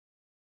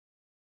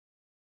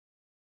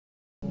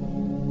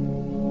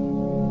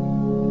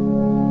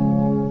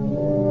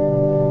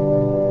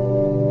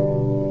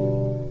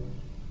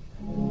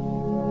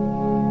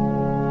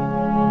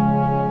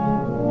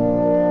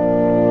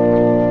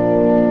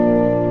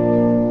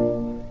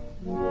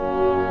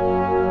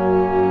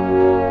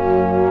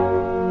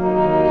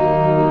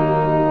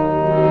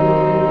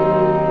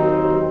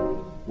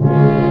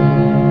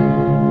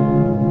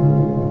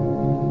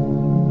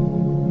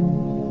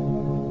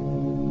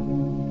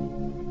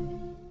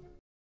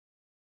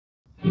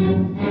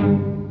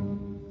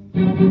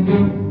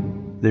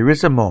There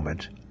is a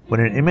moment when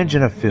an image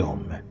in a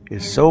film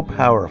is so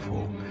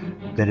powerful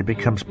that it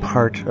becomes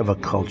part of a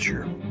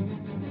culture.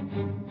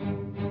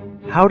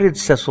 How did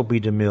Cecil B.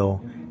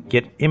 DeMille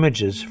get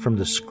images from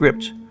the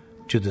script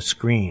to the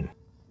screen?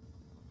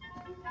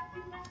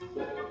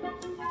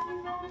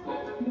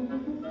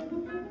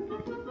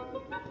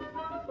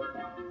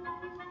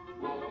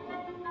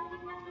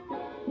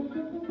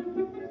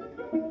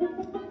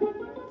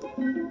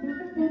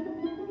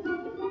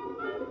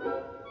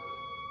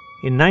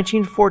 In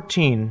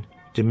 1914,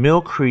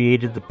 DeMille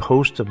created the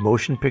post of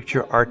motion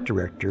picture art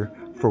director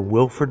for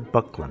Wilfred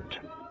Buckland.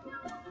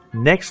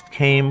 Next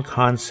came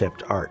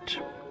concept art.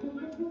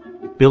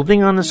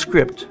 Building on the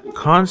script,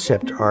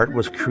 concept art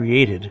was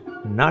created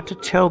not to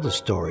tell the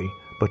story,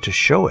 but to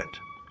show it.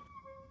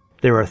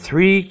 There are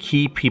three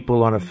key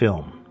people on a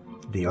film: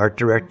 the art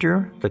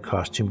director, the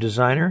costume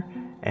designer,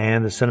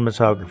 and the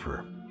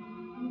cinematographer.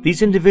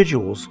 These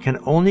individuals can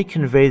only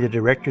convey the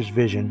director's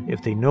vision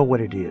if they know what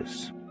it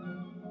is.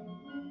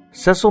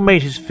 Cecil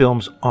made his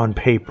films on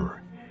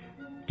paper,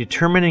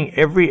 determining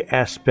every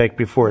aspect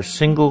before a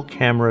single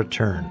camera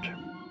turned.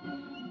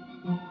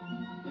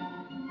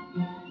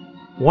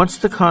 Once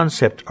the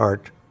concept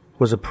art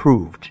was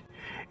approved,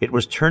 it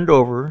was turned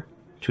over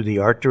to the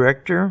art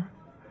director,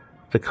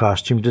 the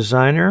costume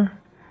designer,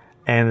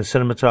 and the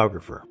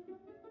cinematographer.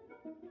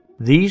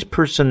 These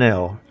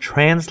personnel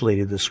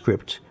translated the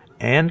script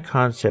and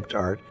concept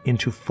art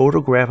into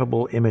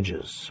photographable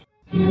images.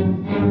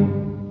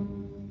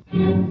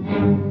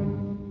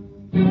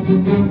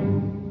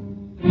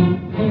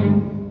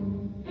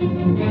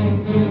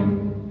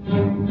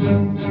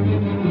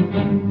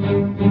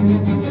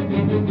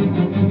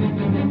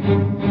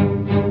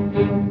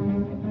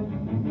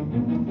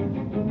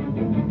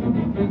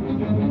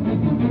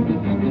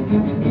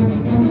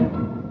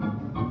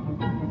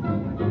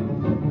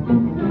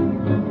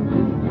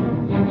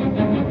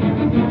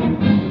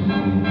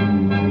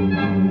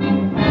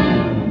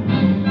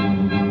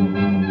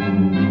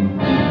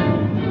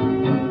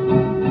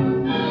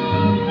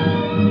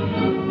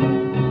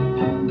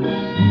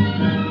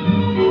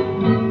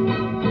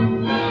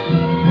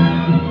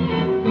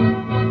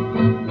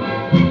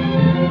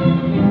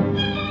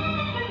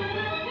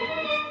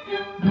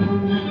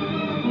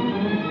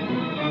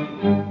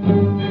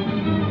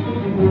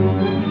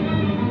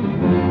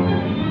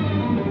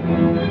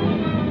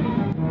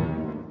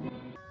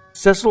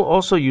 Cecil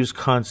also used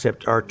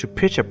concept art to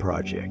pitch a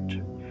project.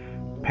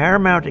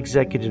 Paramount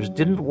executives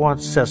didn't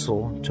want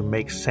Cecil to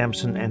make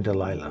Samson and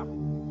Delilah.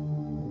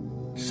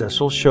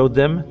 Cecil showed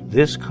them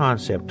this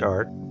concept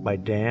art by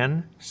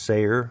Dan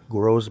Sayer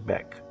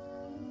Grosbeck.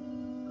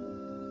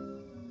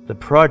 The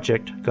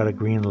project got a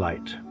green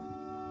light.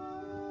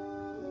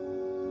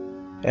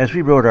 As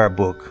we wrote our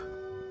book,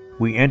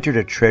 we entered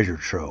a treasure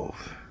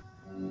trove.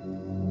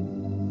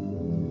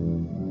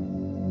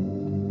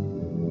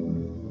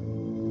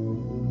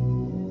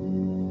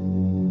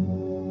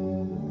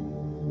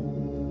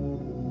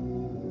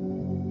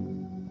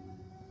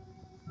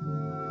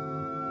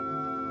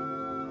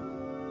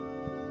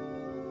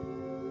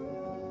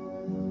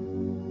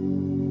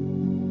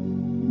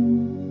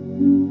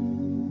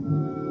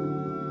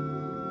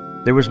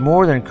 There was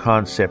more than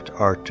concept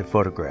art to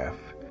photograph.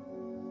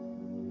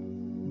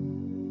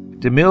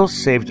 DeMille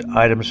saved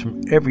items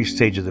from every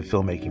stage of the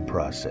filmmaking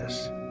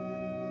process.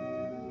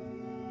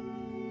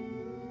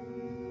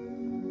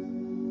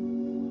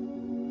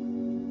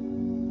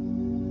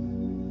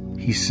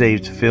 He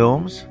saved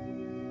films,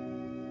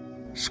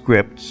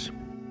 scripts,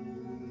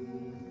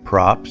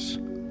 props,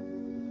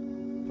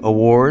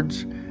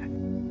 awards,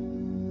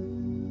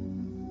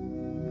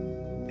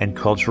 and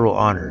cultural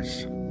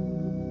honors.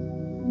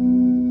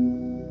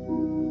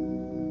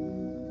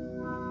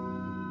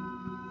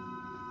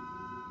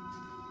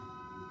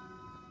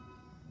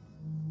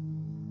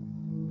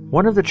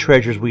 One of the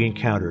treasures we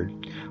encountered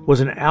was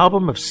an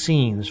album of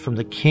scenes from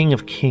The King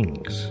of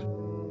Kings.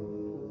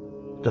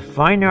 The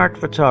fine art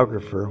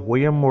photographer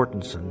William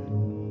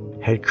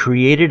Mortensen had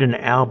created an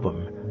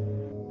album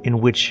in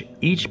which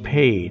each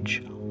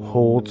page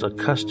holds a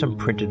custom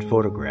printed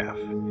photograph,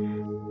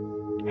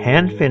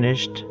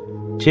 hand-finished,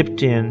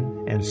 tipped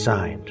in, and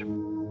signed.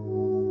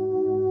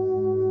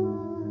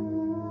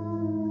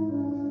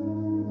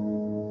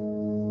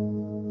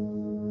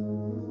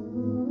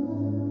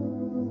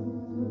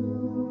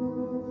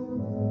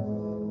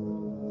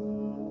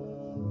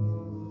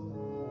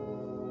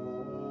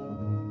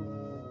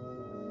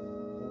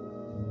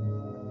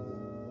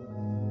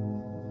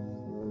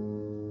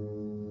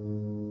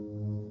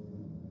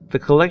 The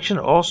collection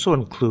also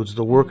includes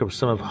the work of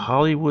some of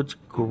Hollywood's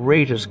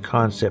greatest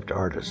concept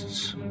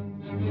artists.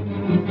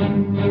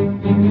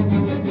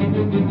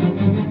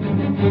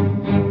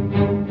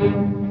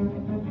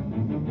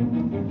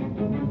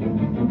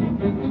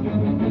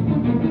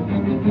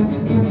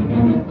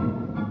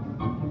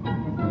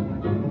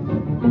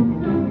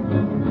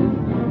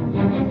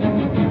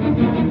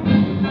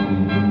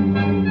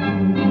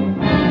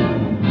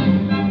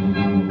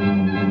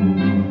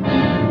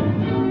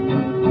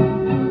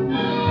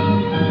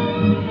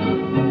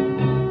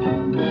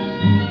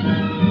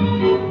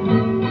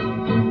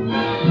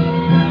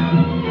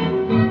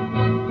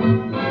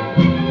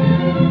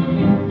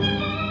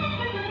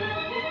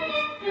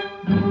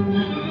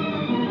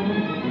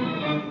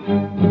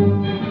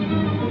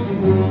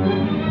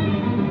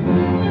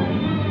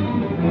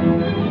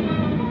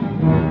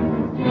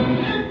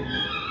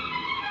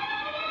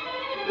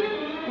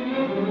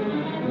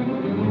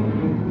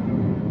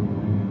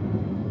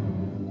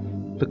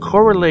 The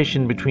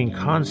correlation between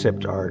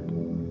concept art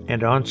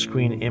and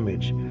on-screen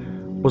image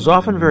was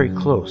often very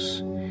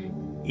close,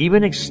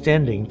 even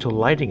extending to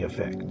lighting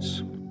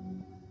effects.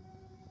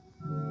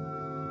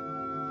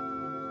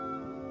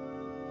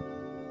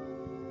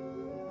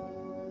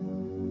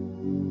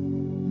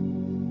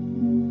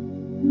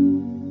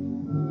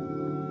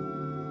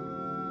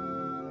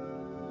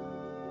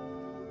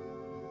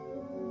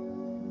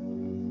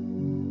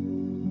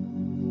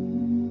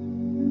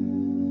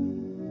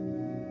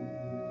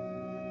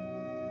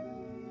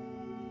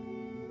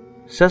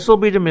 Cecil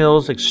B.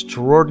 DeMille's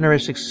extraordinary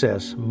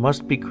success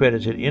must be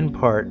credited in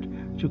part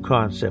to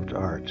concept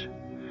art,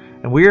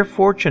 and we are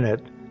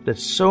fortunate that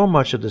so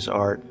much of this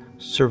art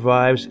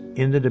survives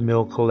in the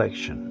DeMille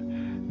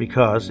collection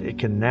because it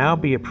can now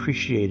be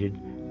appreciated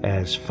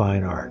as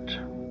fine art.